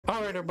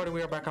Alright everybody,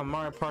 we are back on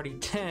Mario Party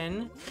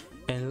 10,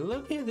 and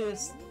look at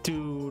this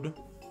dude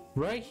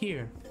right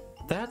here.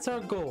 That's our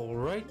goal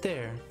right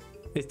there,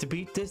 is to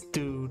beat this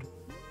dude,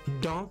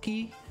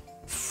 Donkey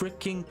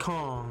freaking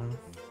Kong,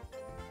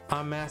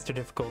 on Master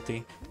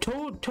difficulty.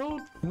 Toad,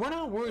 we're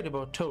not worried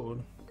about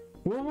Toad.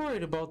 We're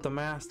worried about the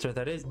Master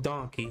that is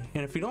Donkey.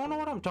 And if you don't know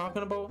what I'm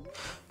talking about,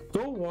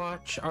 go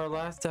watch our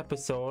last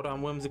episode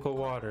on Whimsical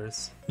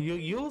Waters.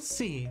 You'll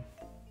see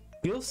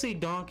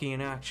Donkey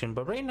in action,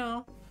 but right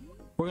now,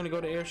 we're gonna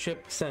go to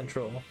Airship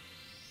Central.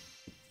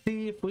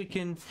 See if we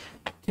can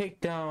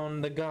take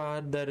down the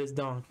god that is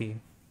Donkey.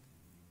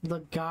 The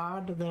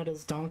god that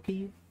is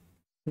Donkey?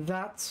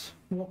 That's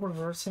what we're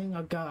versing,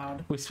 a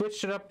god. We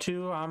switched it up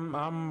to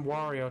I'm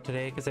Wario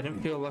today because I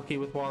didn't feel lucky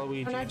with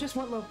Waluigi. And I just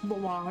went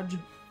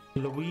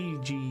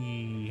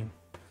Luigi.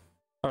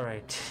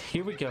 Alright,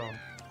 here we go.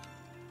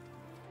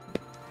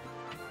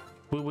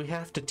 We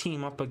have to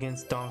team up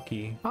against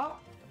Donkey. Oh!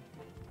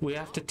 We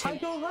have to take. I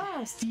go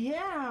last.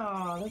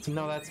 Yeah.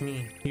 No, that's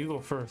me. You go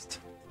first.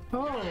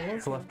 Oh.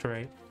 It's left to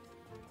right.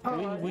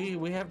 Oh,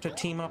 We have to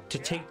team up to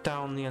take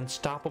down the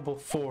unstoppable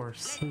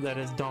force that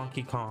is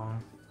Donkey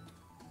Kong.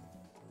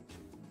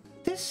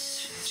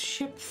 This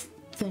ship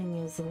thing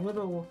is a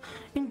little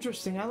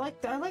interesting. I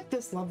like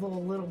this level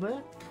a little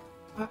bit.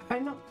 I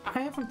know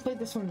I haven't played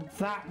this one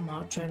that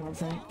much. I don't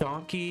think.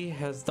 Donkey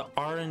has the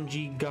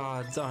RNG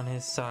gods on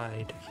his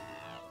side.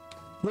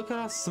 Look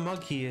how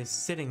smug he is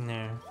sitting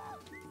there.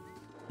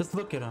 Just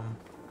look at him.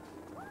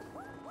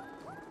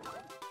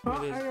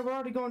 Oh, we're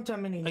already going to a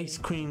mini ice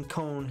cream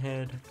cone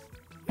head.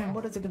 And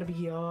what is it going to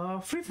be?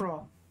 Free for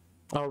all.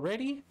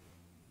 Already?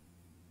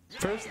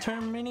 First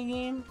turn mini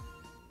game?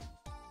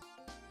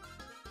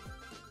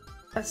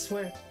 I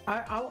swear.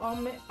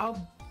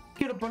 I'll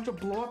get a bunch of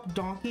blow up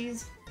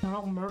donkeys and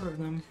I'll murder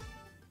them.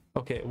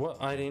 Okay, well,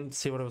 I didn't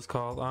see what it was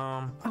called.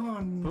 Oh,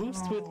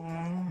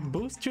 no.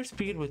 Boost your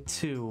speed with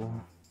 2.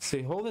 So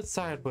you hold it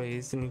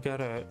sideways and you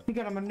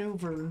gotta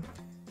maneuver.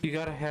 You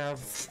gotta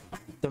have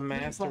the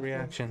master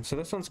reaction. So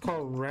this one's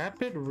called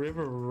Rapid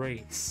River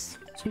Race.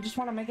 So you just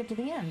want to make it to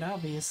the end,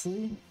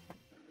 obviously.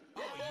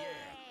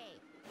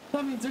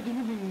 That means they're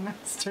gonna be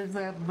masters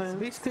at this. So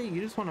basically, you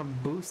just want to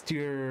boost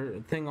your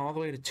thing all the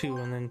way to 2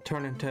 and then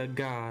turn into a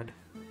god.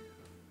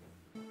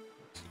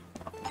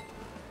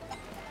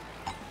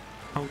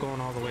 I'm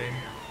going all the way.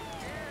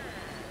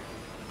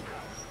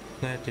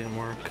 That didn't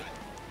work.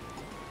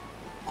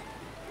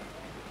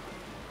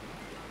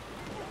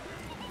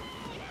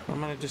 I'm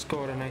gonna just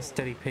go at a nice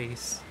steady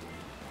pace.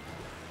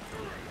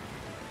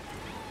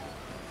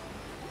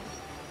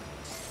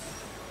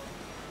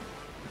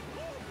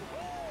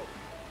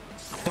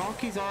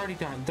 Donkey's already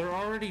done. They're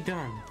already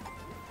done.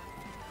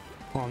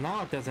 Well,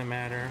 now it doesn't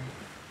matter.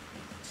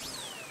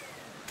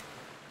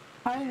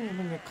 I didn't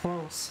even get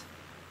close.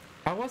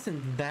 I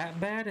wasn't that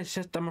bad. It's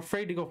just I'm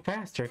afraid to go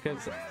faster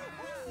because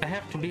I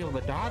have to be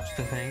able to dodge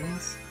the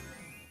things.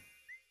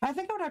 I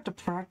think I would have to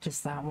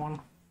practice that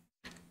one.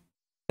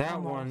 That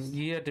one,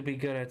 you had to be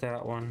good at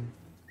that one.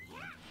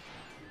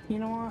 You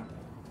know what?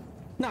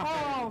 No.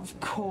 Oh, of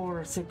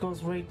course, it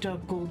goes right to a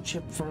gold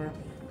chip for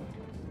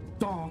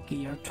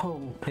Donkey or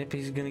Toad. Yep,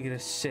 he's gonna get a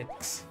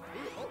 6.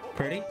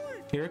 Ready?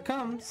 Here it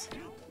comes.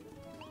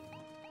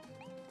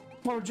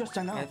 Or just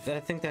enough. I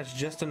think that's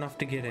just enough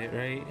to get it,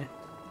 right?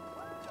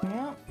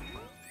 Yeah.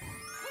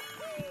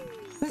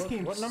 This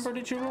game. What number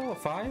did you roll? A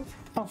 5?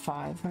 Oh,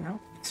 5. I know.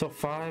 So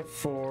 5,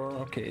 4.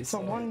 Okay. So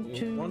 1,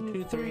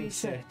 2, 3,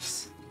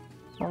 6.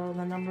 Or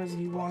the numbers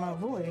you want to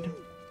avoid.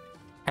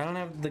 I don't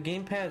have the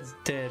gamepad's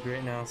dead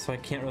right now, so I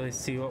can't really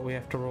see what we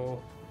have to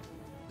roll.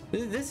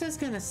 This is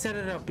gonna set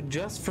it up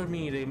just for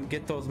me to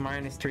get those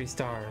 -3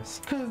 stars.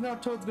 Because now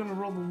Toad's gonna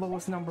roll the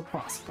lowest number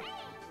possible.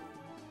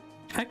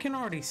 I can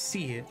already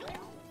see it.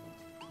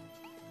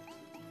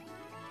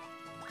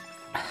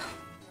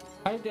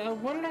 What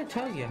did I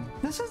tell you?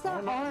 This is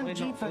not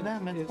RNG for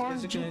them, it's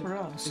RNG for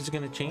us. Is it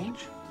gonna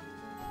change?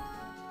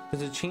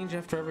 Does it change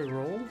after every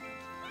roll?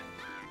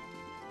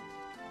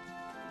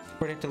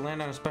 We'd have to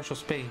land on a special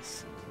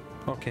space.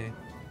 Okay.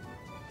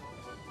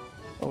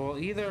 Well,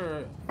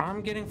 either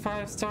I'm getting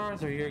 5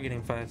 stars or you're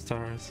getting 5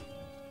 stars.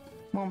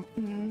 Well,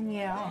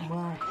 yeah,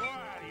 well.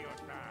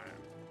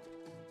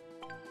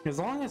 As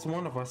long as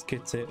one of us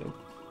gets it.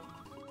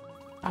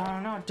 I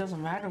don't know, it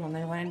doesn't matter when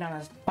they land on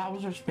a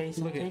Bowser space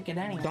and take it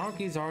anyway.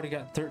 Donkey's already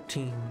got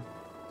 13.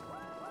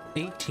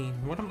 18.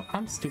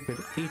 I'm stupid.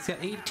 He's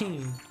got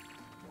 18.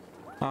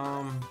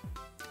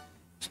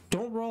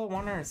 Don't roll a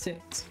 1 or a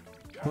 6.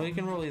 Well, you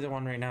can roll either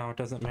one right now, it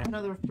doesn't matter.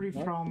 Another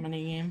free-for-all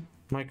minigame.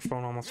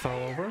 Microphone almost fell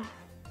over.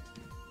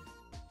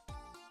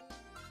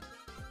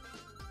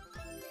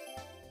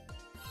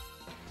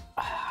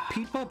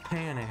 Peepa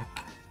Panic.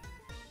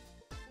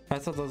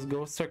 That's what those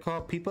ghosts are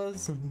called,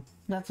 Peepas?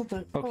 That's what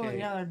they're... Okay. Oh,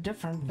 yeah, they're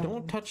different.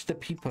 Don't touch the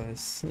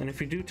Peepas. And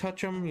if you do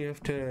touch them, you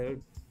have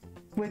to...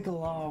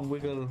 Wiggle off.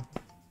 Wiggle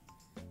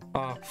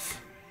off.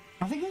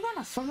 I think you got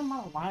a certain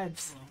amount of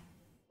lives, though.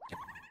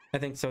 I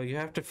think so. You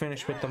have to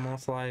finish with the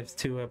most lives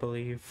too, I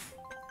believe.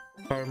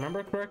 If I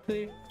remember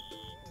correctly.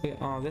 Yeah,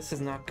 oh, this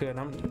is not good.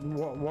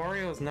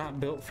 Wario's not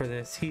built for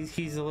this.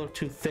 He's a little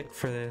too thick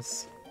for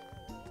this.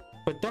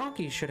 But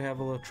Donkey should have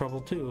a little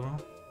trouble too.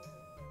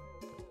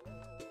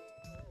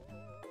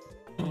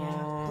 Yeah,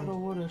 coulda,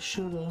 woulda,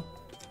 shoulda.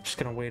 Just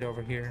gonna wait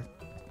over here.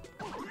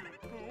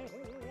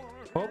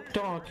 Oh,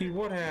 Donkey,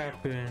 what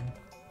happened?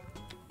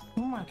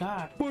 Oh my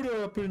god. What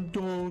happened,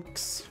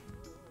 Donks?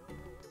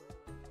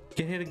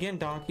 Get hit again,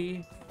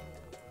 Donkey.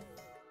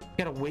 You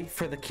gotta wait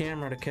for the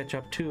camera to catch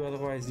up too,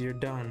 otherwise you're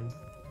done.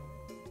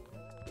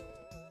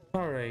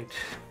 Alright.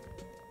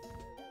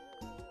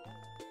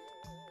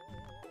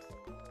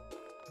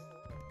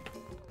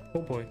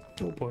 Oh boy,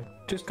 oh boy.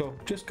 Just go,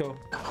 just go.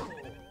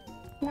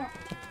 Yeah.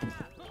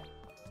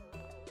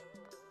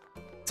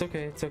 It's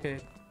okay, it's okay.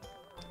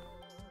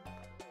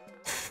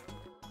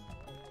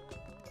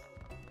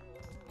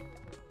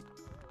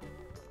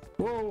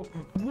 Whoa,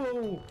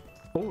 whoa!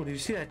 Oh, did you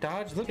see that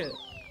dodge? Look at.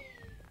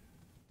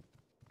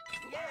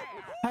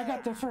 I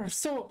got there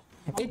first. So,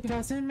 it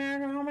doesn't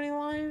matter how many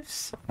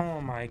lives?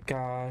 Oh my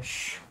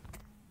gosh.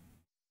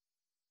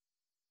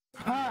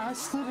 Ah, I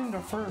slid into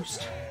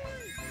first.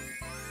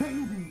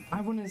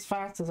 I went as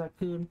fast as I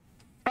could.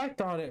 I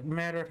thought it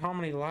mattered how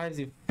many lives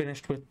you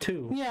finished with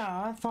too.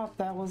 Yeah, I thought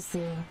that was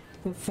the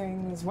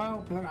thing as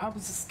well, but I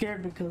was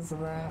scared because of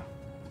that.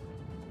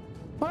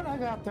 But I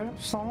got there,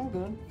 so I'm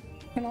good.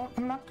 You know,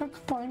 I'm not gonna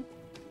complain.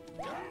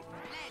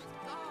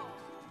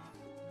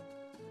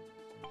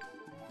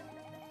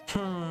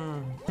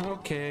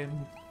 Okay.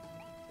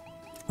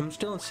 I'm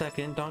still in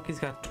second. Donkey's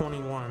got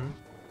 21.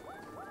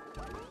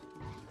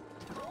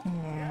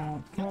 Yeah,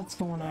 what's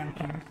going on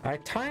here? I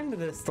timed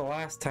this the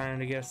last time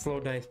to get a slow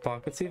dice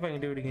block. Let's see if I can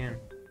do it again.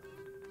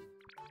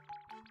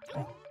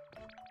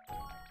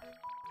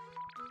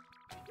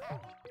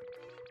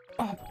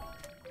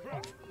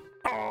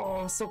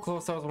 Oh, so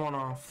close. I was one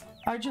off.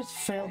 I just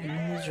failed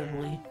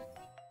miserably.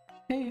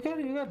 Hey, you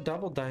got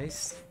double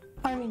dice.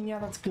 I mean, yeah,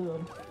 that's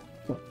good.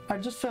 I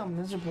just failed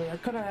miserably. I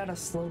could have had a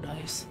slow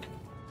dice.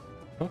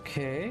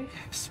 Okay,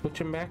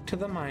 switching back to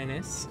the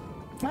minus.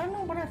 I don't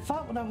know what I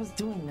thought what I was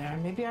doing there.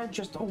 Maybe I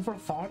just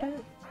overthought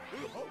it?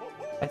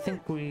 I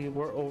think we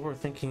were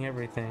overthinking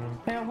everything.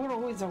 Yeah, we're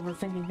always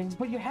overthinking things,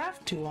 but you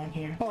have to on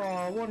here.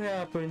 Oh, what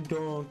happened,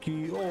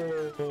 Donkey?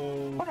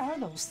 Oh. What are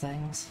those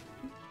things?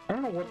 I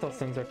don't know what those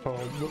things are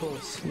called. Little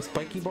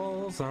spiky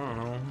balls? I don't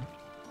know.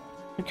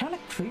 They're kind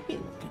of creepy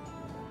looking.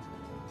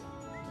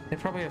 They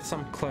probably have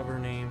some clever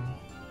name.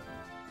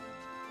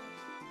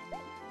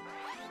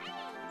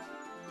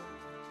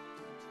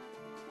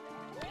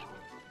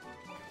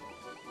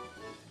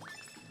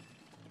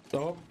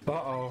 Oh,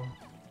 uh-oh.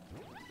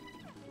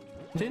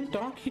 Didn't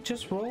Donkey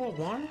just roll a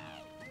 1?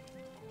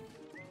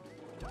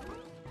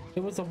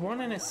 It was a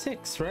 1 and a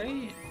 6,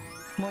 right?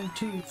 1,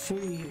 2,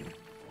 3.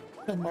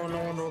 Oh, no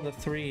one rolled a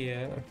 3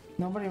 yet.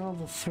 Nobody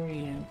rolled a 3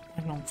 yet,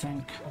 I don't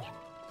think.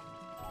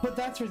 But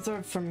that's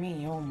reserved for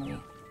me only.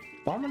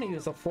 Well, I'm gonna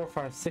use a 4,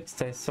 5, 6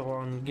 dice, so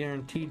I'm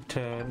guaranteed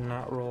to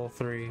not roll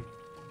 3.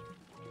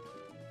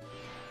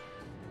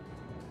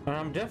 And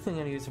I'm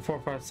definitely gonna use a 4,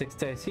 5, 6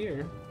 dice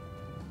here.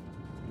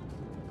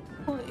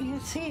 Well, you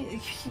see,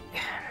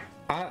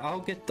 I'll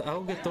get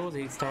those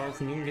 8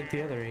 stars, and you can get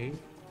the other 8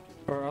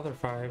 or other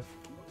 5.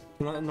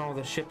 No,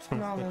 the ship's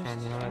gonna switch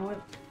on you.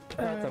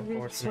 That's we're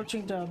unfortunate.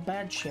 switching to a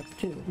bad ship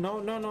too. No,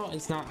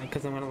 it's not,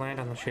 because I'm gonna land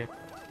on the ship.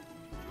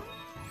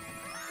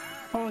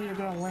 Oh, you're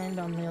gonna land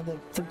on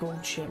the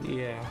gold ship.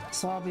 Yeah.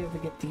 So I'll be able to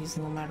get these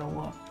no matter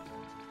what.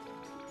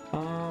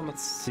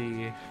 Let's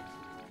see.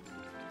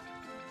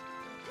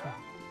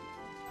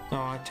 Oh,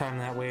 I timed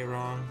that way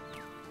wrong.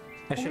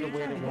 I should have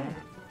waited one.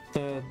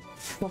 The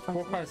 4,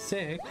 5,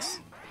 6.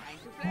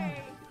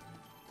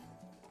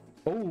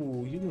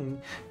 Oh, you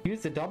can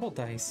use the double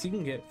dice. You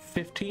can get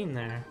 15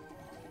 there.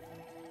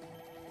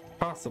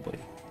 Possibly.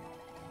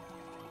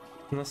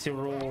 Unless you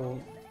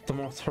roll the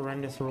most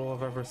horrendous roll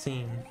I've ever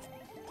seen.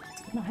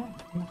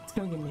 It's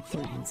gonna give me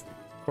 3s.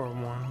 Or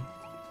 1.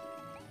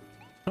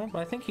 Nope,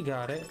 I think you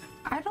got it.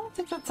 I don't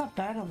think that's that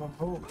bad of a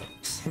roll.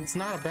 It's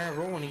not a bad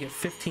roll when you get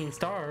 15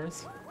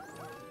 stars.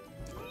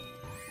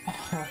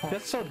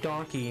 That's so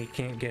Donkey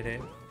can't get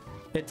it.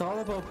 It's all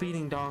about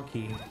beating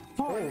Donkey.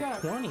 Oh, I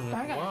got 20.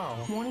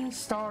 Wow. 20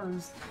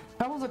 stars.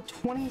 That was a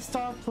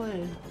 20-star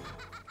play.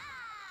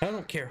 I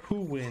don't care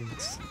who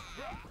wins.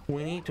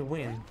 We need to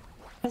win.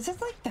 Is this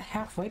like the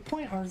halfway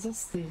point, or is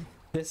this the...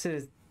 This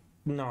is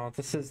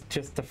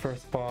just the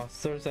first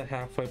boss. There's a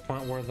halfway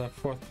point where the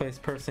 4th place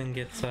person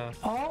gets a...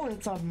 Oh,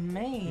 it's a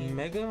maze.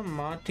 Mega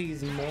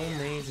Monty's Mole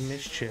Maze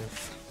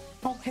Mischief.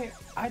 Okay,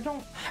 I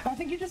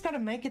think you just gotta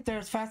make it there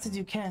as fast as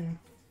you can.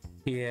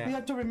 Yeah. You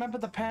have to remember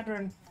the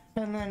pattern,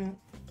 and then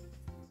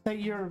that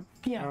you're...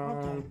 Yeah,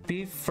 okay.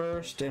 Be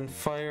first and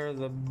fire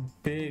the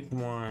big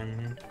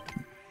one.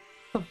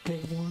 The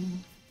big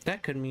one.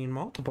 That could mean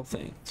multiple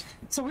things.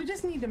 So we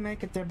just need to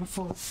make it there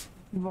before...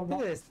 Look at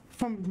this.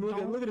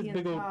 Look at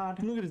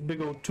this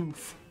big old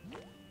tooth.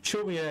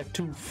 Show me that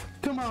tooth.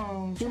 Come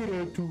on. Look at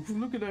that tooth.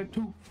 Look at that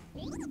tooth.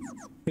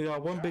 You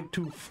got one big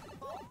tooth.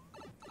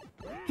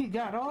 He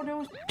got all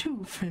those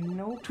tooth and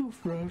no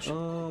toothbrush.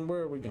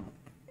 Where are we going?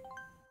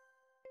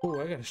 Oh,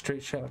 I got a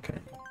straight shot. Okay.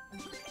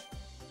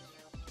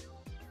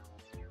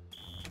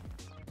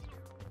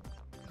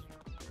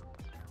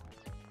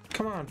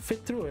 Come on,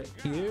 fit through it.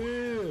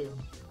 Yeah.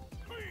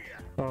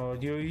 Oh,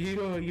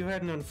 you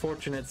had an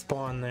unfortunate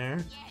spawn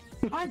there.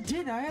 I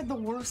did. I had the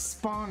worst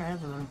spawn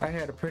ever. I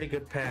had a pretty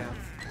good path.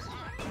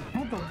 I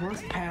had the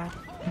worst path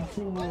in the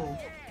whole world.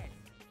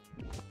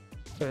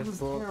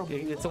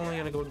 It's only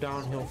gonna go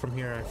downhill from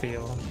here, I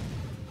feel.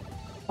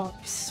 Oh,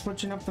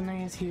 switching up the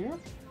maze here.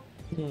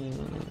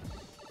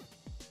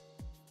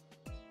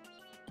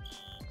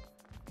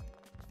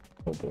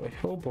 Oh boy,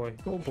 oh boy,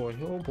 oh boy,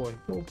 oh boy,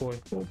 oh boy,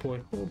 oh boy,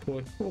 oh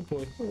boy, oh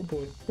boy, oh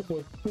boy, oh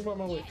boy, move out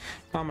my way.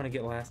 I'm gonna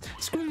get last.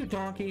 Screw you,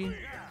 donkey!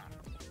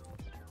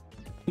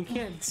 You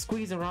can't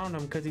squeeze around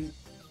him because he's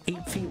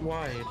 8 feet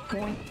wide.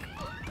 Going.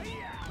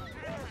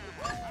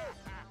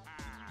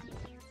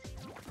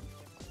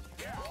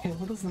 Okay,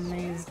 what is the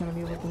maze gonna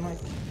be looking like?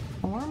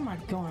 Where am I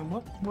going?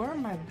 Where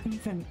am I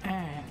even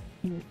at?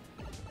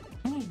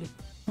 I need to.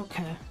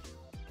 Okay.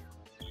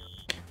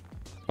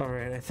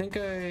 Alright, I think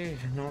I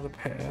know the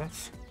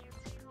path.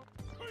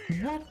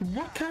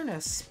 What kind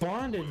of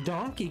spawn did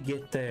Donkey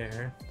get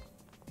there?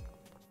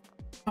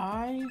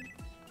 I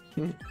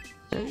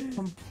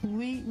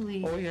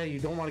completely. Oh yeah, you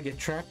don't want to get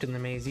trapped in the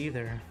maze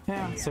either.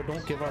 Yeah. So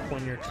don't give up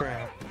when you're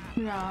trapped.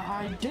 Yeah,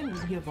 I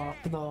didn't give up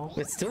though.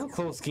 It's still a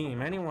close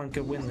game. Anyone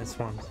could win this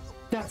one.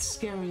 That's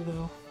scary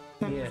though.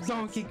 Yes.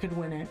 Donkey could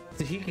win it.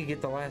 So he could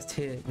get the last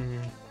hit.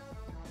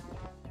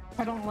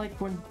 I don't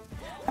like when.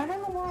 I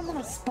don't know where I'm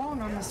gonna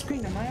spawn on the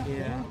screen. Am I up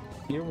Yeah.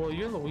 there?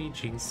 You're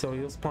Luigi, so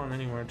you'll spawn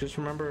anywhere. Just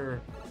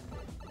remember.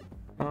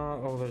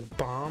 Oh, there's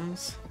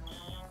bombs.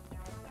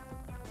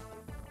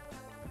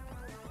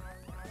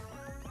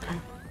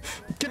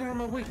 Get out of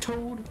my way,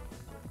 Toad!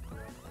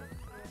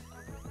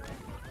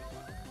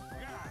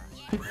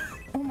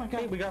 Oh my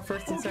god. Hey, we got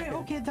first and second.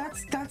 Okay,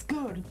 that's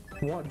good.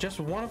 Just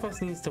one of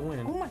us needs to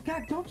win. Oh my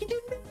god, Donkey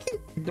didn't make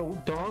it. No,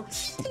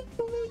 Donkey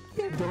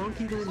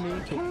didn't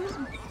make it.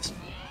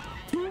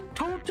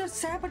 Toad just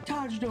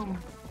sabotaged him.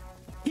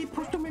 He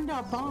pushed him into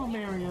a bomb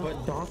area.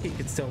 But Donkey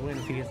could still win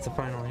if he gets the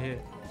final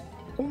hit.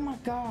 Oh my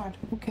god.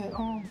 Okay,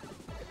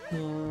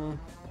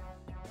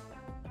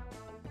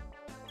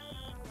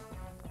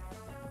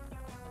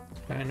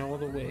 I know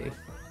the way.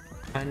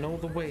 I know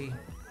the way.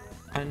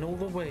 I know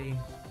the way.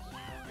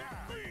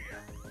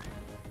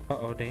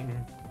 Uh-oh,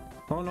 Dayton.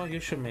 Oh no, you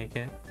should make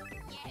it.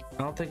 I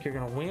don't think you're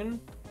gonna win.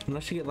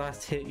 Unless you get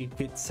last hit, you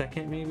get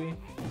second maybe.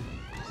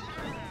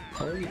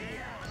 Oh, yeah.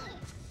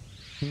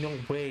 No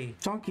way.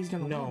 Donkey's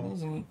gonna win,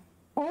 isn't he?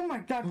 Oh my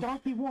god,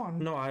 Donkey won.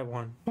 No, I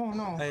won. Oh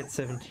no. I had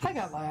 17. I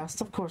got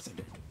last, of course I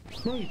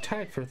did. No, you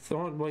tied for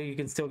well, you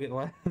can still get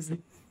last.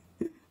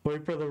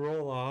 Wait for the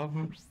roll off.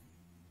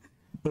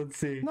 Let's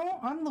see. No,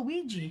 I'm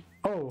Luigi.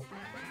 Oh.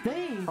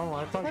 Oh,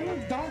 I thought. That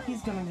means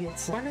Donkey's gonna get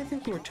Why did I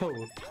think you were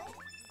Toad?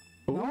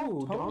 No,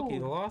 Ooh, Donkey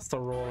Toad. lost the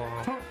roll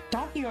off.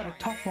 Donkey had a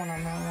tough one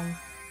on that one.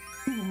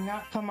 He did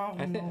not come out.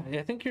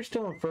 I think you're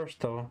still in first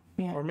though.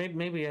 Yeah. Or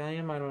maybe I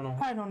am. I don't know.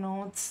 I don't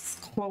know. It's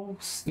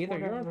close. Either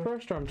you're in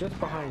first or I'm just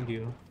behind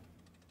you.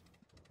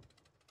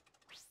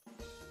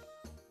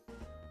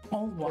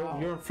 Oh wow.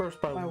 You're in first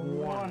by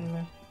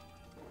one.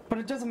 But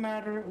it doesn't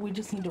matter. We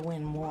just need to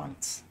win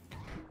once.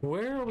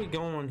 Where are we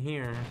going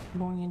here?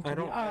 Going into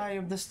the eye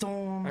of the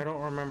storm. I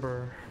don't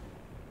remember.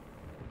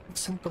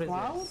 Some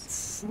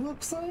clouds,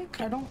 looks like.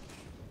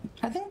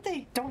 I think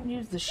they don't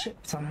use the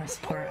ships on this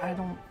part. I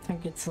don't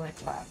think it's like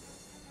that.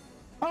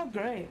 Oh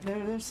great,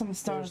 there's some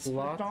stars. There's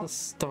lots of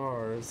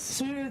stars.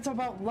 So it's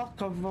about luck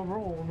of the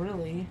roll,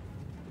 really.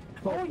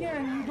 Oh yeah,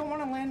 and you don't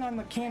want to land on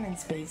the cannon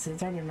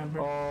spaces, I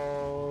remember.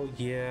 Oh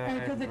yeah. And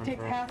because it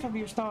takes half of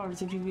your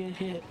stars if you get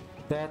hit.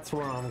 That's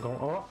where I'm going.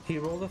 Oh, he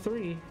rolled a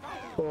 3.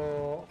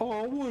 Oh,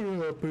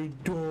 what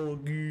happened,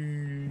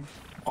 Doggy?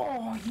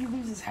 Oh, he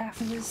loses half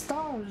of his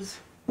stars.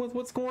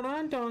 What's going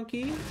on,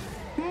 Donkey?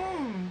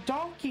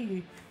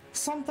 Donkey.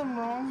 Something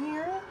wrong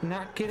here?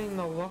 Not getting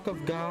the luck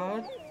of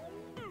God?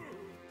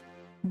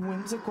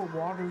 Whimsical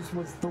Waters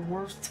was the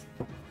worst.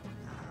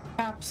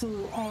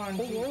 Absolute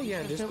RNG. Oh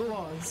yeah,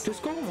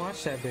 just go and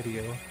watch that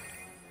video.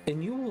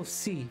 And you will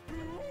see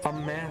a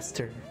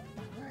master.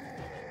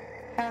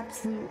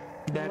 Absolute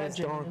That is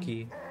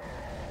Donkey.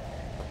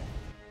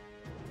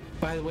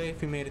 By the way,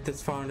 if you made it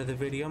this far into the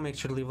video, make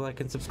sure to leave a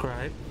like and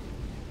subscribe.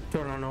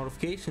 Turn on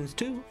notifications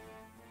too.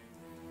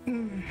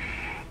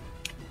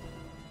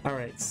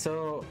 Alright,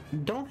 so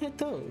don't hit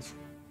those.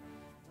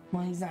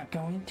 Well, he's not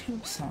going to,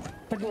 so.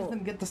 But he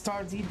doesn't get the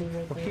stars either.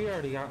 Well, he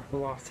already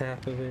lost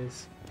half of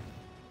his.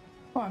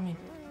 Well,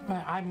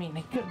 I mean,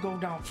 it could go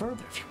down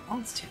further if he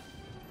wants to.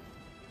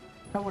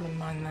 I wouldn't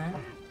mind that.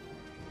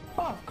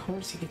 Oh, of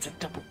course he gets a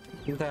double.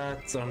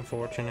 That's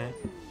unfortunate.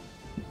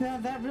 Yeah,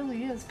 that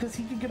really is, because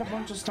he could get a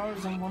bunch of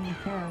stars in one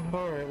turn.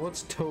 Alright,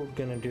 what's Toad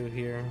gonna do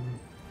here?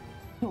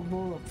 He'll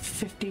roll up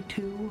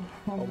 52.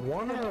 A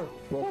 1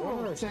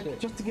 or a 6?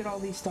 Just to get all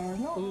these stars.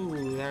 No.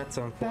 Ooh, that's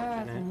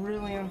unfortunate. That's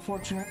really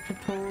unfortunate for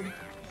Toad.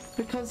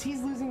 because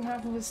he's losing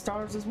half of his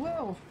stars as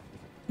well.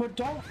 But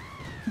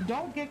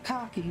don't get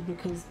cocky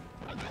because.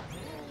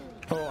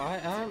 Oh,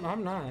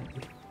 I'm not.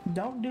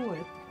 Don't do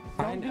it.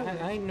 Don't do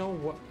it. I know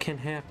what can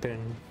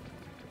happen.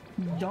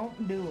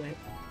 Don't do it.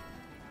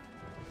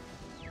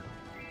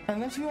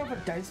 Unless you have a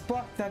dice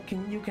block that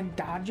you can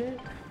dodge it.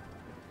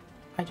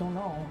 I don't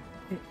know.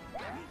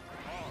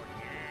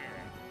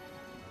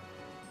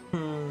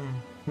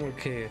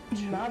 Okay.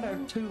 Not a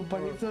 2,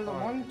 but if there's a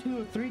 1,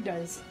 2, or 3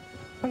 dice.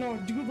 Oh no,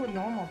 do the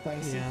normal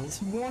dice. Yeah. It's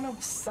 1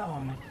 of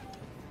 7.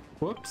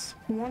 Whoops.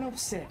 1 of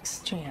 6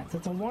 chance.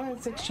 It's a 1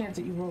 in 6 chance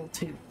that you roll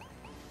 2.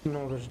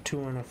 No, there's a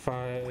 2 and a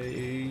 5.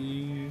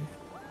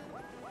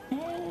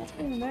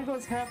 And there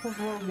goes half of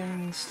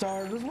Logan's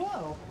stars as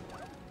well.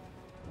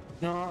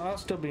 No, I'll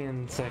still be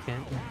in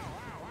second.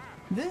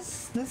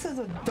 This is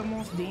the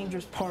most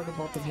dangerous part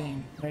about the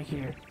game right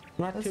here.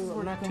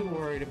 I'm not too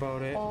worried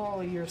about it.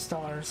 All your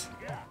stars.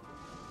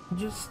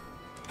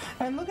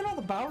 And look at all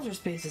the Bowser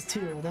spaces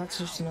too. That's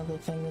just another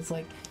thing. It's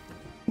like,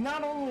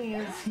 not only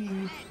is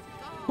he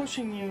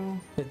pushing you.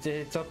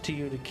 It's up to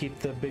you to keep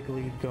the big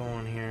lead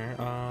going here.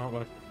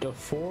 A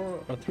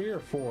 3 or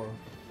 4.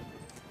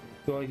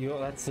 Well,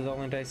 that's the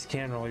only dice you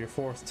can roll. You're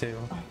forced to.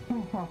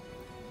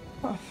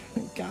 Oh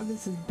God,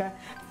 this is bad.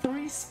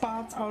 3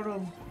 spots out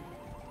of.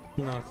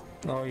 No.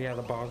 Oh yeah,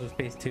 the Bowser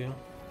space too.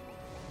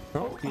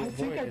 Oh, you I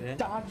think I avoided it.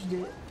 dodged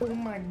it. Oh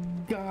my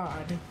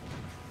God.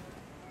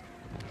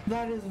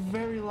 That is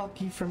very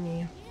lucky for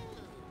me.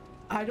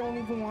 I don't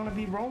even want to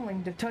be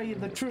rolling, to tell you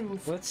the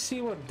truth. Let's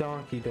see what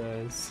Donkey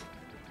does.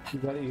 You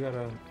gotta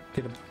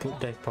get a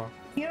dice pop.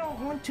 You know,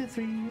 1, 2,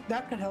 3.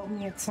 That could help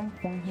me at some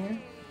point here.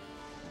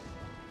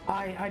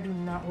 I do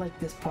not like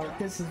this part.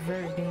 This is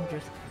very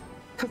dangerous.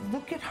 Cause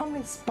look at how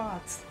many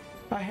spots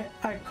I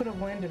could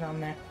have landed on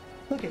that.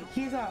 Look at,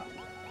 he's out.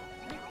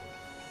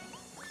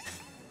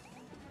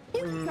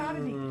 You gotta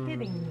be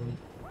kidding me.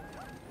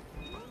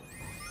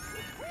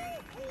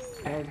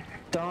 And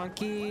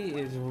Donkey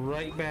is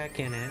right back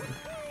in it.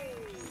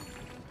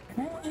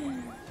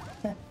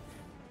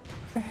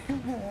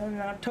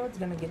 Now Toad's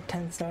gonna get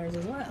 10 stars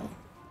as well.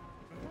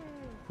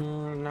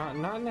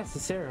 Not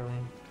necessarily.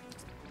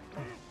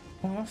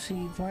 Unless he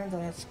lands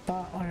on that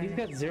spot where... He's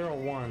got 0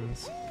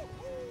 1s.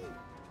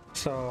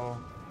 So...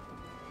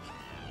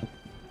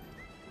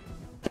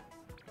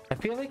 I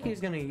feel like he's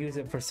gonna use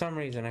it for some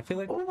reason. I feel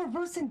like... Oh, we're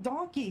versing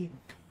Donkey!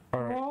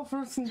 Alright. We're all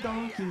versing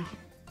Donkey.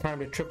 Time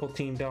to triple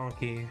team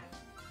Donkey.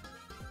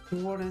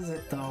 What is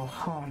it though?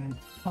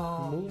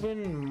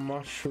 Moving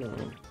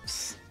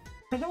mushrooms.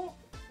 I don't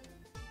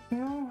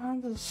know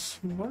how this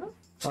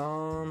works.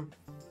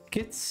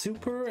 Get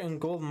super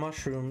and gold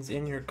mushrooms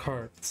in your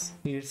carts.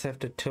 You just have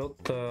to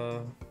tilt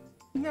the...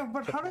 Yeah,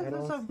 but how does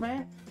this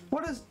advantage?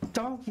 What is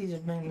Donkey's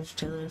advantage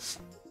to this?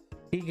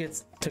 He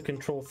gets to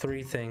control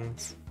 3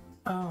 things.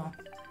 Oh.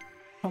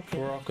 Okay.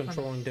 We're all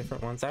controlling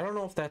different ones. I don't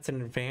know if that's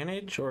an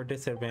advantage or a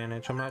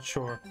disadvantage. I'm not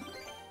sure.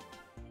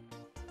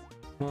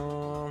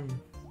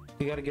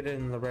 You gotta get it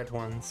in the red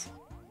ones.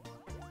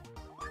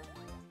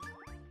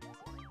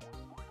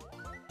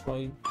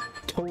 Well,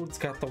 Toad's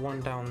got the one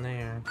down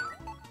there.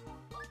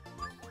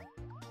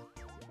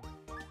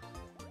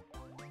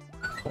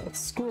 Oh,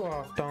 screw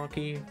off,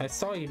 Donkey. I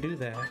saw you do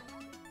that.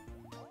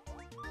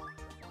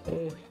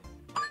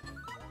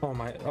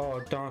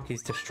 Oh,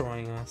 Donkey's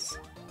destroying us.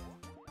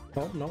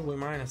 Oh, no, we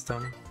minus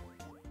them.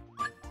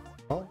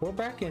 Oh, we're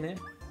back in it.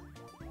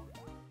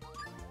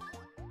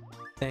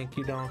 Thank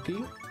you,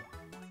 Donkey.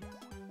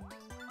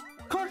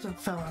 Of course it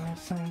fell on this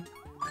thing.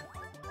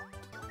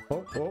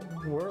 Oh,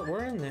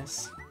 we're in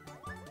this.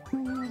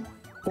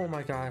 Oh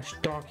my gosh,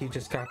 Donkey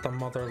just got the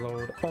mother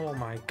load. Oh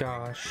my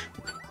gosh.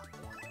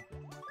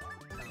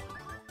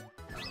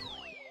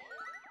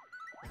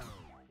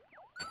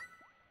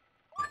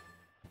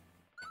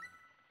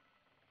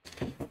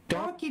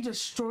 Donkey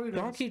destroyed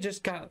us. Donkey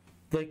just got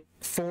like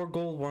 4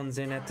 gold ones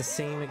in at the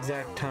same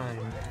exact time.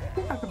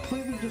 He got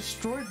completely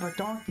destroyed by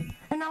Donkey,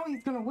 and now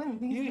he's gonna win.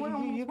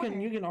 You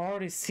can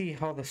already see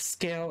how the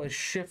scale is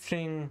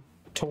shifting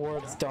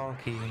towards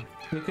Donkey.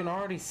 You can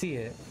already see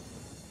it.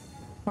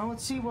 Well,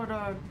 let's see what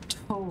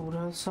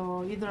Toad.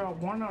 So either a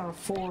 1 or a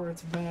 4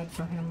 is bad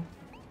for him.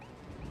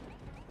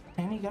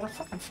 And he got a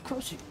 5. Of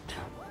course he did.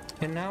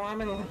 And now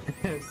I'm in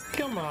this.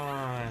 Come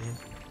on.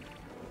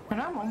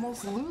 And I'm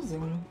almost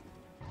losing.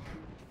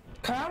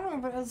 I don't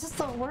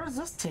even. Where is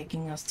this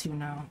taking us to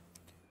now?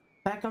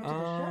 Back up to the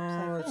ships,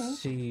 I think. Let's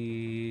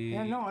see.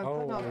 Yeah, no,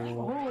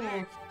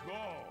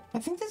 I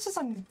think this is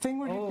a thing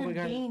where you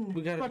can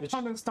gain a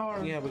ton of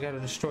stars. Yeah, we gotta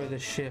destroy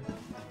this ship.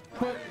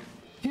 But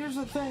here's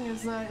the thing: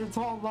 is that it's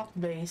all luck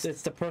based.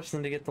 It's the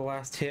person to get the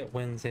last hit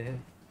wins it.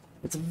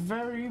 It's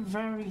very,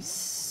 very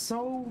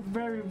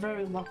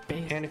luck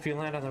based. And if you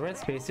land on the red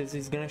spaces,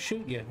 he's gonna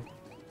shoot you.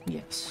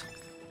 Yes.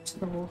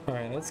 So, all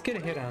right, let's get a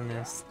hit on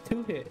this.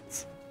 2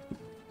 hits.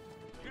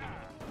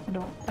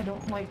 I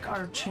don't like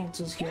our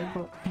chances here,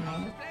 but you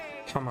know.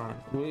 Come on,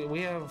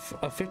 we have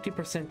a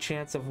 50%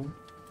 chance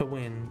to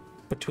win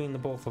between the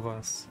both of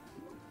us.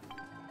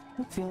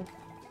 I feel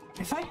like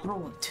If I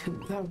roll a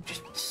 2, that would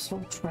just be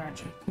so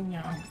tragic.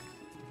 Yeah.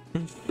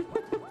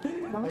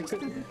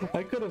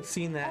 I could have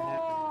seen that happen.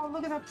 Oh,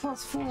 look at that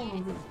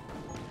 +4.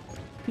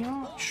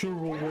 Yeah. Sure,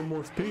 roll one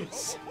more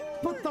space.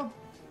 But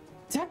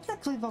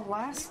technically the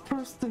last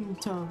person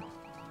to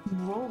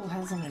roll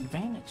has an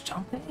advantage,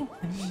 don't they?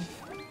 I mean,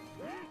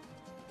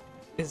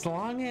 as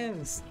long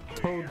as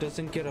Toad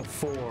doesn't get a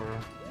 4.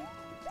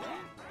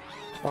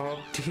 Oh,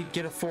 he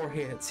get a 4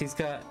 hits. He's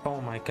got.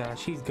 Oh my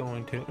gosh, he's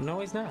going to. No,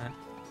 he's not.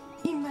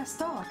 he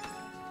messed up.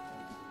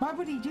 Why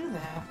would he do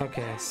that?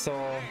 Okay, so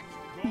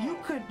You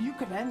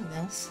could end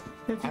this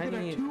if you I get a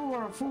need 2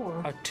 or a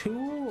 4. a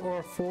 2 or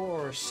a 4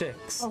 or a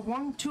 6. A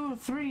 1, 2, or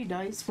 3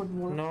 dice would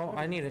work. No,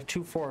 I need a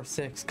 2, 4, or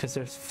 6 because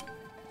there's.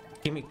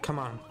 Give me. Come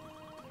on,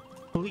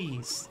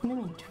 please. You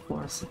need 2,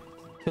 4, 6.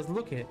 Because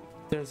look it.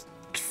 There's.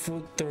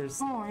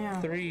 Oh yeah.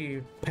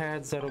 3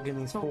 pads that'll give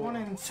me So 4 1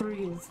 and 3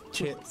 is just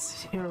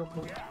hits.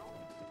 terrible.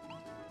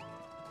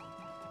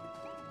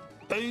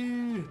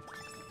 Ay.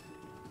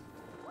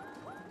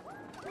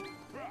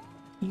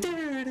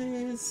 There it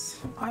is.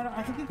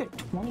 I think you get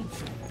 20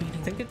 for beating.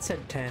 I think it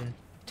said 10.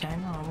 10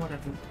 or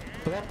whatever.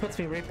 But that puts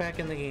me right back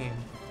in the game.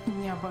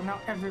 Yeah, but now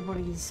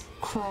everybody's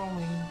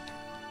crawling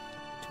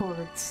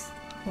towards,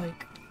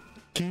 like...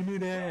 Give me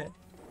that.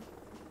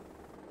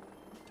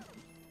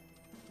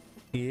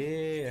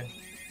 Yeah.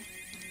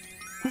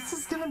 This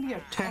is gonna be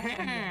a tough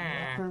one,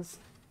 because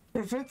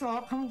if it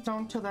all comes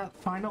down to that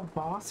final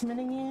boss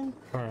minigame,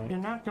 Alright. you're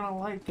not gonna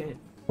like it.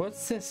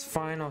 What's this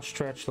final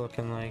stretch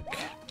looking like?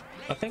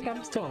 I think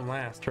I'm still in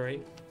last,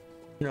 right?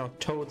 No,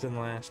 Toad's in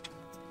last.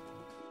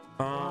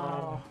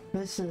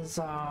 This is,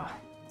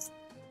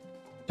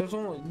 There's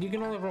only, you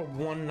can only roll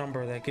one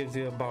number that gives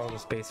you a bottle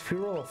of space. If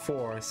you roll a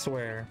 4, I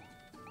swear.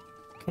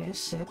 okay,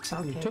 6,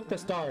 okay. You took the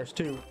stars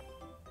too,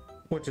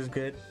 which is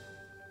good.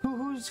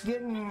 Who's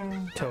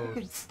getting... Toad.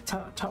 It's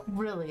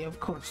really, of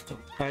course, Toad.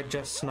 I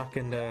just snuck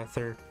into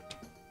 3rd.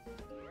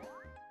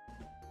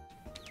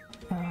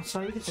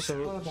 So you get to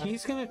slow So down.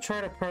 he's gonna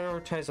try to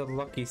prioritize a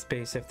lucky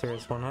space if there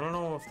is one. I don't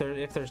know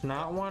if there's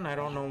not one. I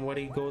don't know what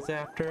he goes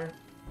after.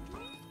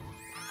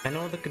 I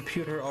know the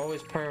computer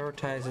always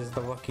prioritizes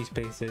the lucky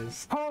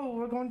spaces. Oh,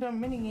 we're going to a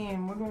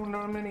minigame. We're going to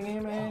a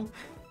minigame, and...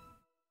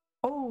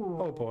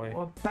 Oh boy.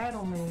 A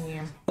battle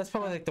minigame. That's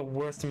probably like the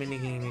worst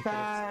minigame you could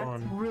have That's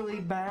spawned. really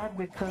bad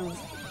because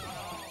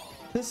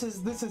this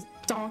is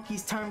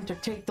Donkey's time to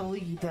take the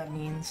lead. That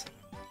means.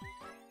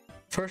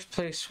 First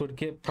place would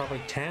get probably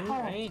 10,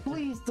 Oh, right?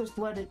 please just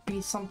let it be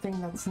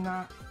something that's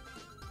not.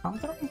 I'm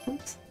done,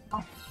 please.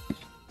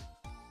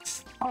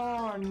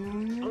 Oh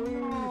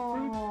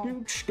no!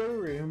 You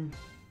scare him.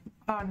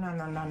 Oh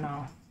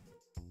no!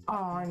 Oh,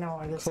 I know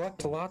what this.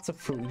 Collect lots of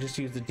fruit. You just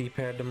use the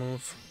D-pad to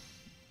move.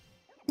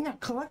 Yeah,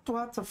 collect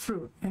lots of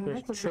fruit and There's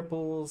make a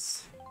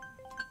triples.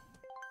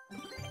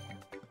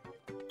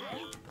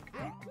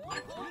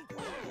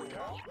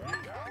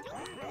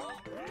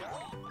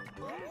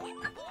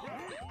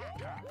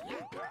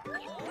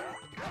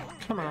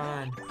 Come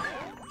on.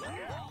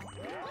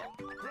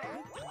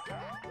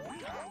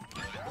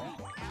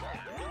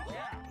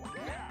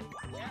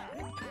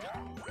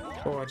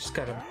 Oh, I just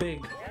got a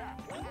big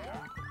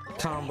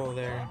combo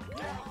there.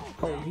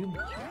 Oh, you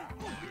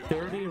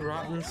dirty,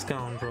 rotten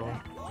scoundrel.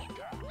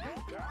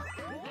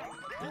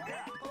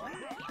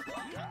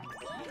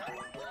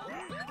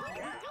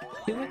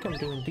 I feel like I'm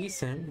doing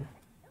decent.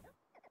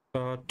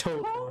 Toad.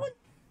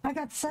 I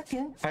got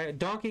second.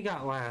 Donkey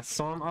got last,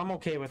 so I'm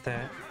okay with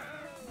that.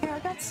 Yeah, I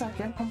got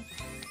second.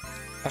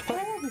 I felt,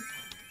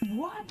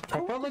 What?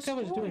 I felt like I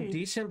was doing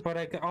decent,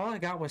 but all I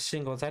got was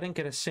singles. I didn't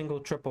get a single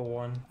triple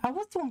one. I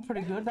was doing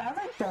pretty good. I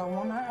like that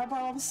one. I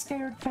was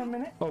scared for a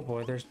minute. Oh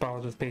boy, there's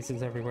balls with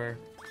spaces everywhere.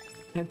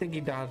 I think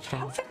he dodged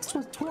How them. fast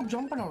was Toad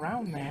jumping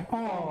around there?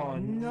 Oh,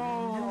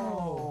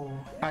 no.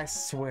 I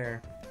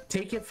swear.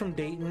 Take it from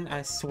Dayton,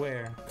 I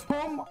swear.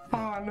 Come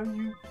on,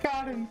 you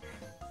got him.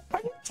 Are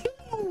you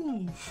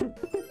kidding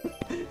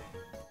me?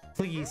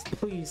 Please,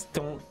 please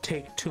don't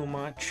take too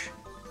much.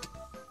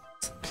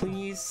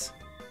 Please.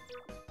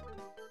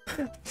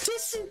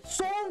 This is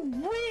so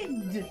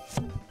rigged.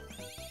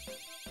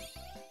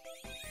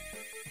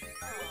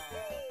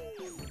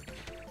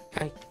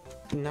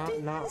 Not.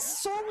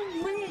 It's so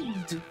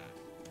rigged.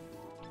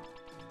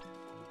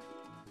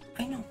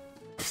 I know.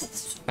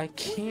 I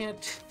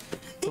can't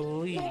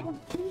believe. So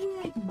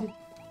rigged.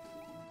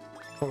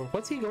 Oh,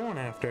 what's he going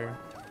after?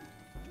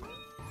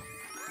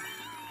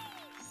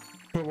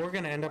 But we're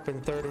gonna end up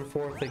in 3rd and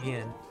 4th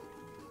again.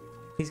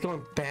 He's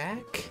going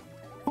back?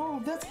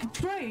 Oh, that's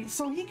great.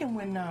 So he can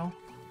win now.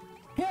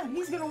 Yeah,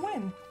 he's gonna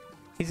win.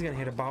 He's gonna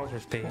hit a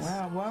Bowser's face.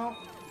 Yeah, well,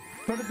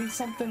 better be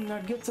something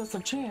that gets us a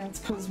chance,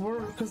 cause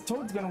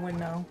Toad's gonna win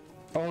now.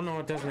 Oh no,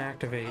 it doesn't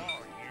activate.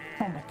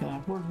 Oh my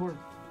god,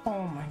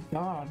 oh my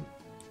god.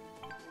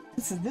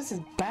 This is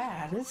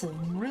bad. This is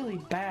really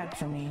bad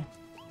for me.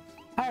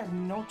 I have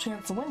no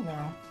chance to win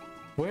now.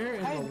 Where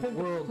in I've the been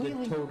world did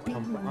completely Toad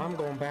come from? beaten. I'm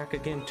going back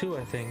again too,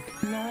 I think.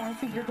 No, I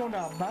think you're going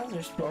to a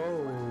Bowser's space,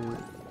 Oh.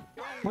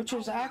 which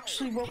is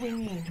actually what we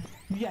need.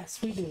 Yes,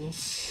 we do.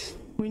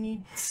 We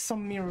need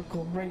some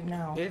miracle right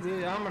now.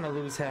 I'm gonna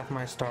lose half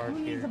my stars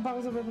Please, here. a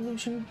Bowser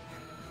Revolution.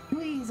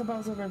 Please, a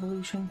Bowser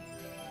Revolution.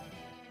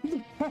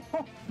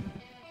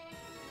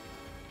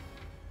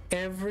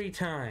 Every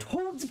time.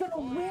 Toad's gonna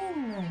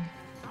win.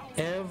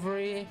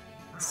 Every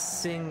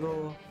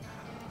single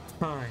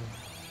time.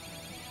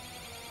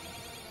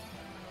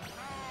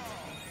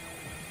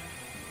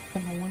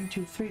 And a 1,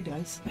 2, 3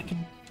 dice. I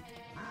can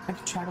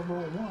try to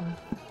roll 1.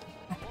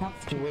 I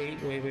have to. Wait.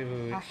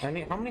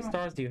 How many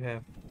stars do you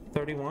have?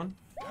 31?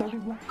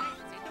 31.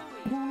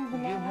 I don't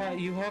even know.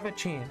 You have a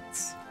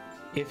chance.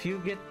 If you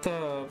get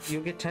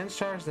you get 10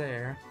 stars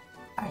there,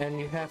 and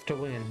you have to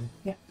win.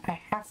 Yeah, I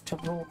have to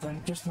roll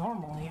them just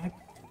normally.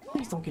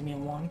 Please don't give me a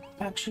 1.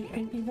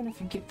 Actually, even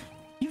if you get,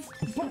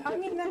 but I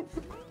mean that.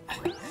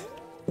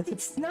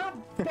 It's not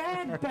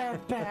bad.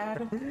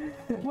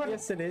 What?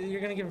 Yes, it is.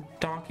 You're gonna give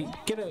Donkey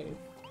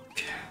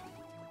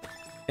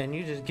and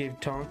you just give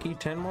Donkey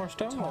 10 more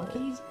stars.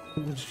 Donkeys?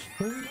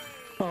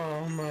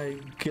 Oh my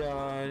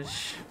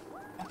gosh.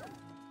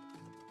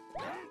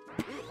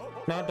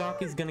 Now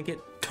Donkey's gonna get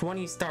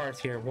 20 stars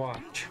here.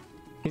 Watch.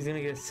 He's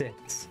gonna get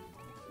 6.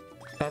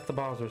 That's the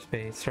Bowser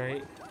space,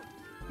 right?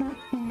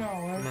 No,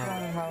 that's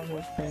not a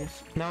Bowser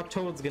space. Now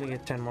Toad's gonna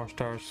get 10 more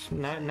stars.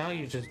 Now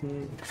you just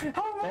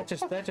that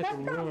just That's not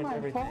ruined my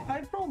everything. fault.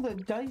 I rolled the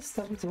dice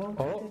that was wrong.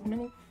 Oh.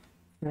 Mini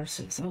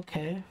versus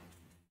okay.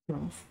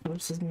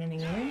 Versus mini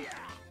game.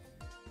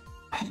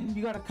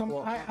 You gotta come.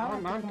 Well,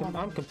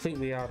 I'm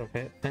completely out of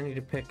it. I need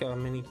to pick a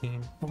mini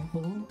game.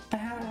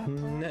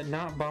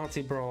 Not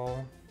bouncy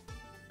brawl.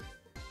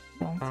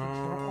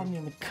 I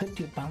mean, we could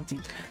do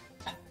bouncy.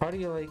 How do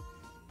you like?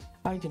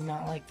 I did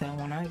not like that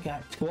one. I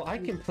got. Well, I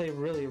can play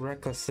really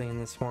recklessly in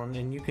this one,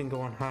 and you can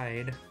go and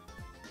hide.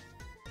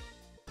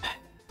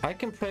 I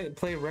can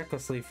play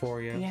recklessly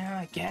for you. Yeah,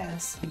 I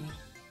guess.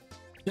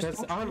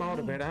 Because I'm out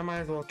of it. I might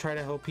as well try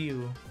to help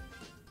you.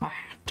 I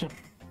have to.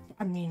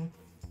 I mean,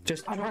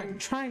 just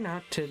try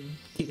not to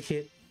get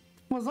hit.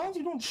 Well, as long as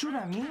you don't shoot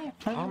at me.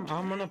 I'm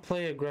gonna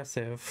play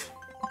aggressive.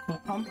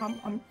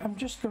 I'm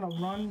just gonna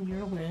run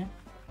your way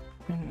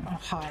and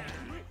hide.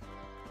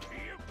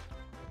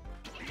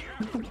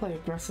 You can play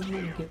aggressively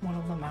and get one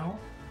of them out.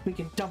 We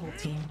can double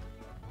team.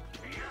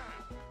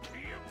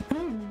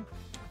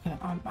 Okay,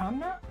 I'm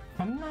not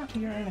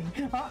your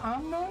enemy.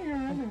 I'm not your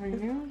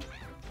enemy. You.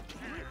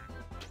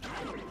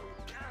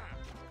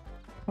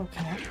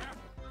 Okay.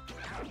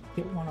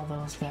 Get one of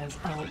those guys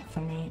out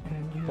for me,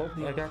 and you.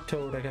 Oh, I got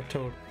Toad.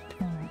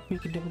 We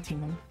can double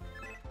team him.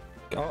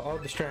 I'll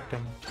distract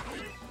him.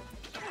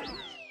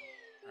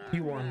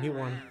 You won.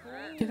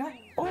 Did I?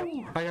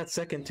 Oh! I got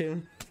second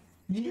too.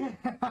 Yeah.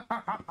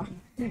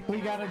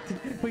 we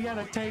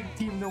gotta tag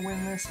team to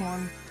win this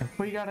one.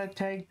 We gotta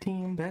tag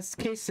team. Best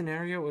case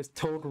scenario is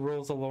Toad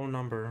rolls a low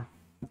number.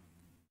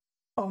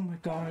 Oh my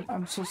god,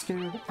 I'm so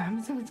scared.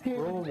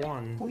 Roll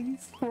 1.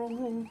 Please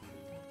roll.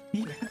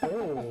 Yeah.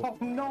 Oh.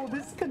 Oh no,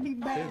 this could be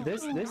bad.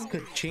 This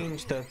could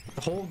change the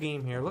whole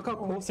game here. Look how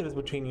close it is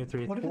between you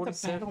three.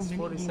 46,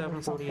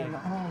 47, 48.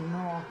 Oh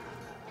no.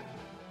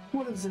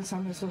 What is this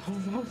on this? The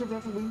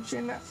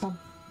revolution? A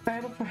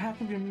battle for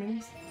half of your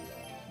minis?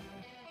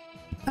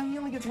 Oh, he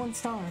only gets 1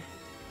 star.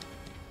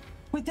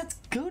 Wait, that's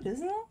good,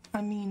 isn't it?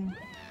 I mean,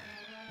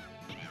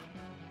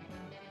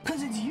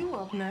 because it's you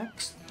up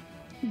next.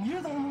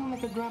 You're the only one that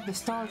could grab the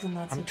stars in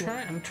that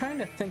situation. I'm trying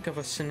to think of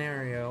a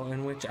scenario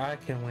in which I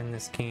can win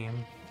this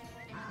game.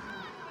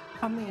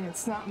 I mean,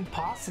 it's not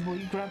impossible.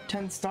 You grab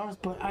 10 stars,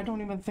 but I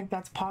don't even think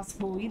that's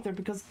possible either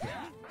because...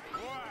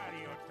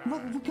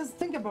 Look, because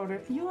think about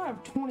it. You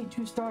have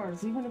 22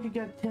 stars. Even if you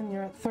get 10,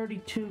 you're at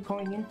 32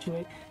 going into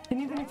it.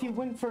 And even if you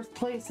win first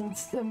place and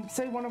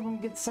say one of them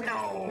gets second,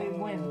 they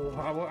win.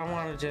 I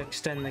wanted to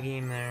extend the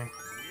game there.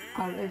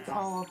 It's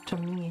all up to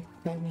me.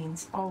 That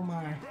means, oh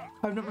my.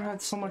 I've never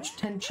had so much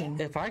tension.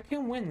 If I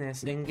can win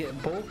this and get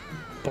both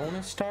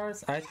bonus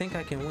stars, I think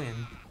I can win.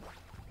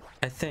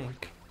 I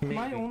think. Maybe.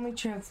 My only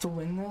chance to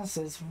win this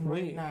is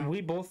now.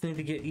 We both need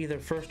to get either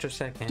first or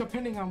second.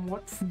 Depending on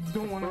what's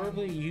going on.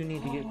 Preferably you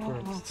need to get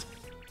first.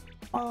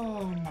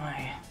 Oh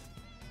my.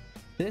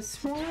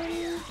 This one?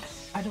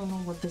 I don't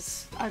know what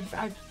this...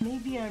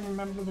 maybe I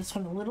remember this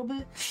one a little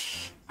bit.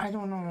 I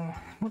don't know.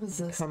 What is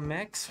this?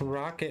 Comex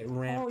Rocket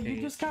Rampage.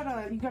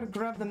 Oh, you gotta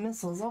grab the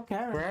missiles.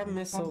 Okay. Grab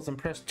missiles and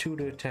press 2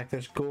 to attack.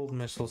 There's gold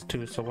missiles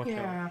too, so watch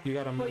out. You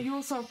gotta move. But you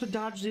also have to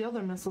dodge the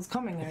other missiles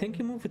coming at I think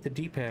you move with the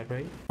D-pad,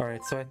 right?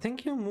 Alright, so I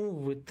think you move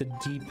with the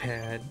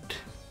D-pad.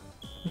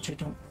 Which I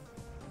don't.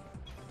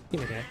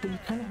 Give me that. But you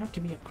kind of have to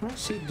be aggressive.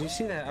 See, do you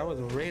see that? I was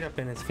right up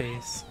in his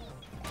face.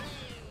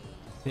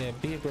 Yeah,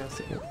 be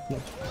aggressive.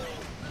 No.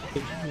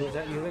 Was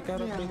that you that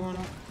got a big one?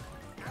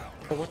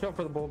 Oh, watch out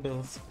for the bull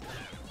bills.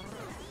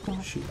 Oh,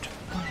 shoot.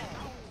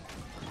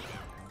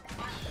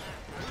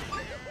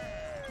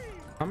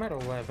 I'm at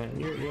 11.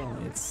 You're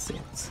only at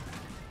 6.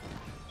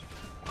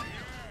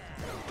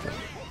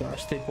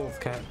 Gosh, they both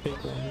got big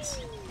ones.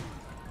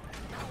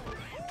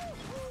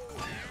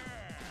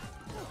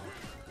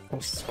 Oh,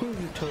 screw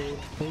you, Toad.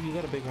 Maybe you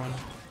got a big one.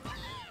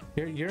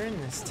 You're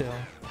in this still.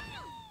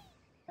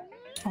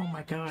 Oh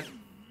my god.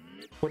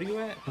 What are you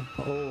at?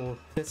 Oh,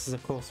 this is a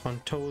close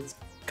one. Toad's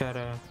got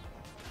a...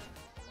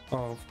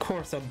 Oh, of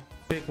course a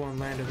big one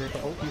landed there.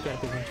 Oh, you got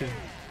a big one too.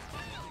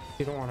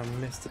 You don't want to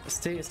miss it.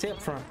 Stay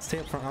up front. Stay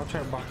up front. I'll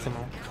try to box him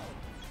out.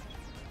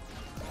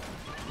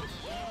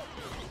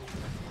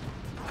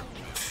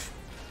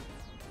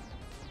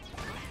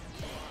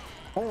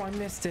 Oh, I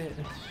missed it.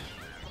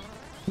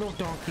 No,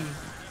 donkey.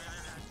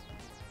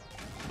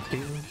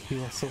 Dayton,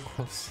 you are so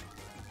close.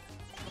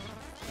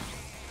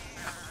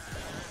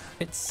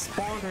 It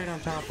spawned right on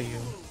top of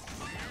you.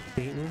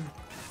 Dayton,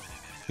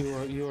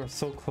 you are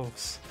so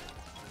close.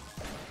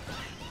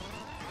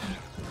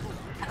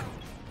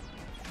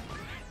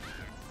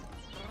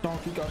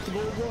 Donkey got to go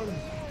run.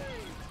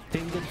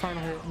 Dayton did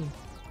final hit.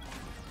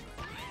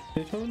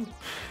 Dayton,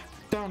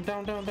 down.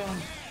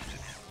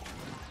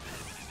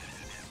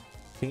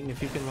 Dayton,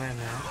 if you can land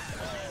now.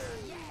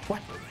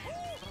 What?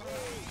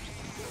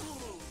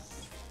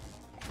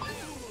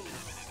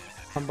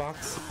 I'm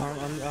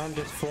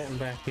just floating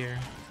back here.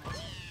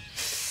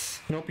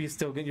 Nope, you're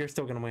still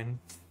gonna win.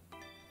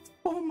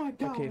 Oh my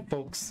god. Okay,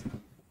 folks,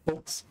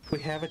 we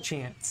have a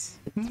chance.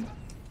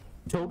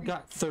 Toad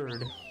got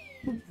third.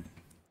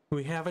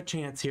 We have a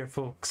chance here,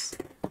 folks.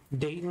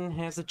 Dayton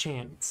has a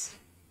chance.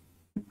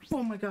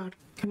 Oh my god.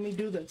 Can we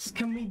do this?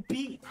 Can we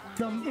beat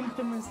the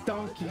infamous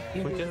donkey?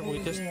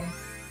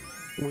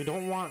 We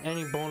don't want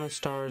any bonus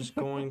stars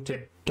going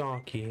to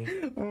donkey.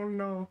 Oh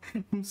no,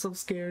 I'm so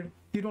scared.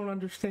 You don't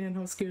understand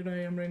how scared I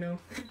am right now.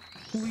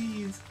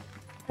 Please.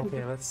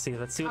 Okay, let's see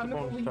what the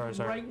bonus stars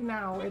are. Right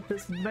now, at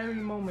this very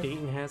moment.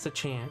 Dayton has a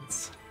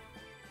chance.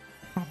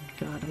 Oh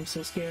my god, I'm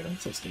so scared.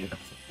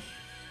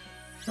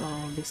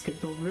 Oh, this could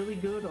go really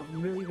good or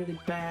really, really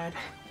bad.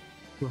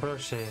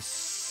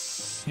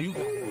 Versus you.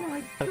 Oh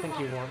my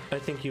god. I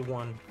think you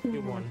won.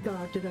 You won. Oh my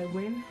god, did I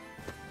win?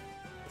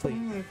 Please.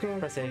 Oh my god,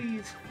 Press A.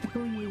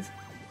 please.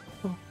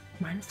 Oh,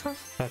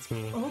 -12? That's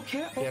me.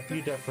 Okay. Yep,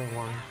 you definitely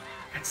won.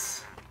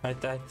 Yes. I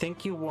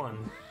think you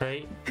won,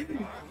 right?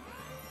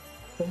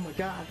 Oh my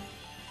god.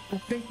 I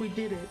think we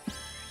did it.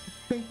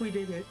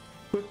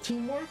 With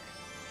teamwork,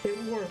 it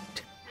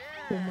worked.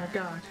 Oh my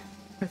god.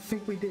 I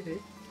think we did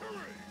it.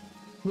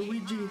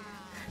 Luigi.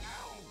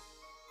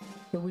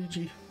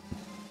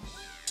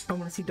 I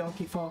want to see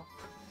Donkey fall.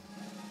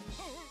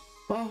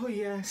 Oh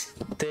yes.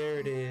 There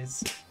it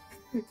is.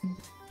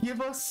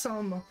 Give us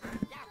some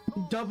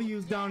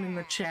W's down in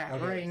the chat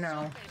right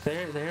now.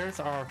 There's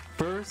our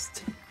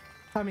first.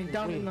 I mean,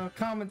 down in the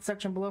comment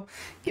section below.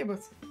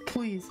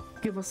 Please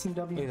give us some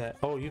W's. Look at that.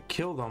 Oh, you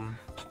killed them.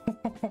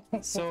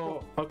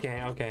 So,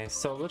 okay.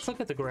 So let's look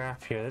at the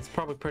graph here. That's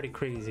probably pretty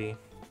crazy.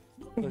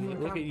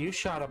 Look at you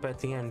shot up at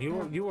the end.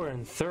 You were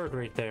in third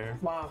right there.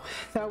 Wow,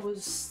 that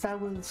was.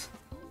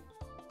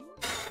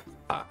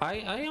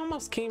 I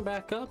almost came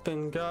back up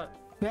and got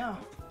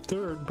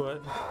third,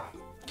 but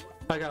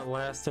I got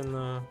last in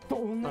the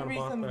only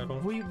reason battle.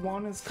 we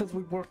won is because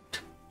we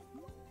worked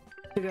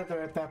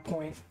together at that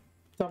point.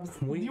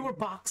 You were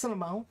boxing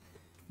them out.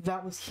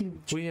 That was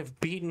huge. We have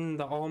beaten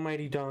the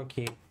almighty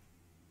donkey.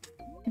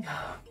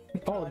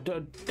 Oh,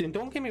 and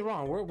don't get me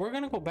wrong, we're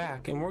gonna go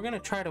back and we're gonna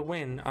try to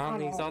win on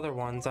these other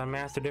ones on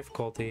master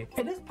difficulty.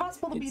 It is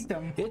possible to beat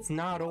them. It's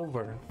not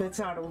over. It's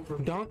not over.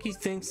 Donkey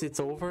thinks it's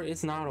over.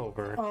 It's not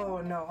over.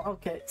 Oh no.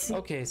 Okay. See.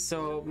 Okay,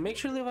 so make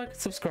sure to leave a like and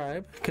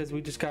subscribe because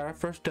we just got our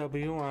first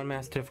W on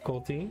master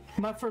difficulty.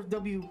 My first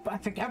W, I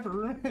think,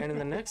 ever. And in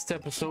the next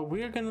episode,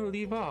 we are gonna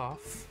leave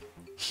off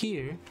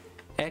here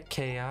at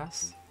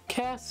Chaos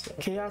Castle.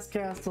 Chaos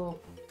Castle.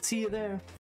 See you there.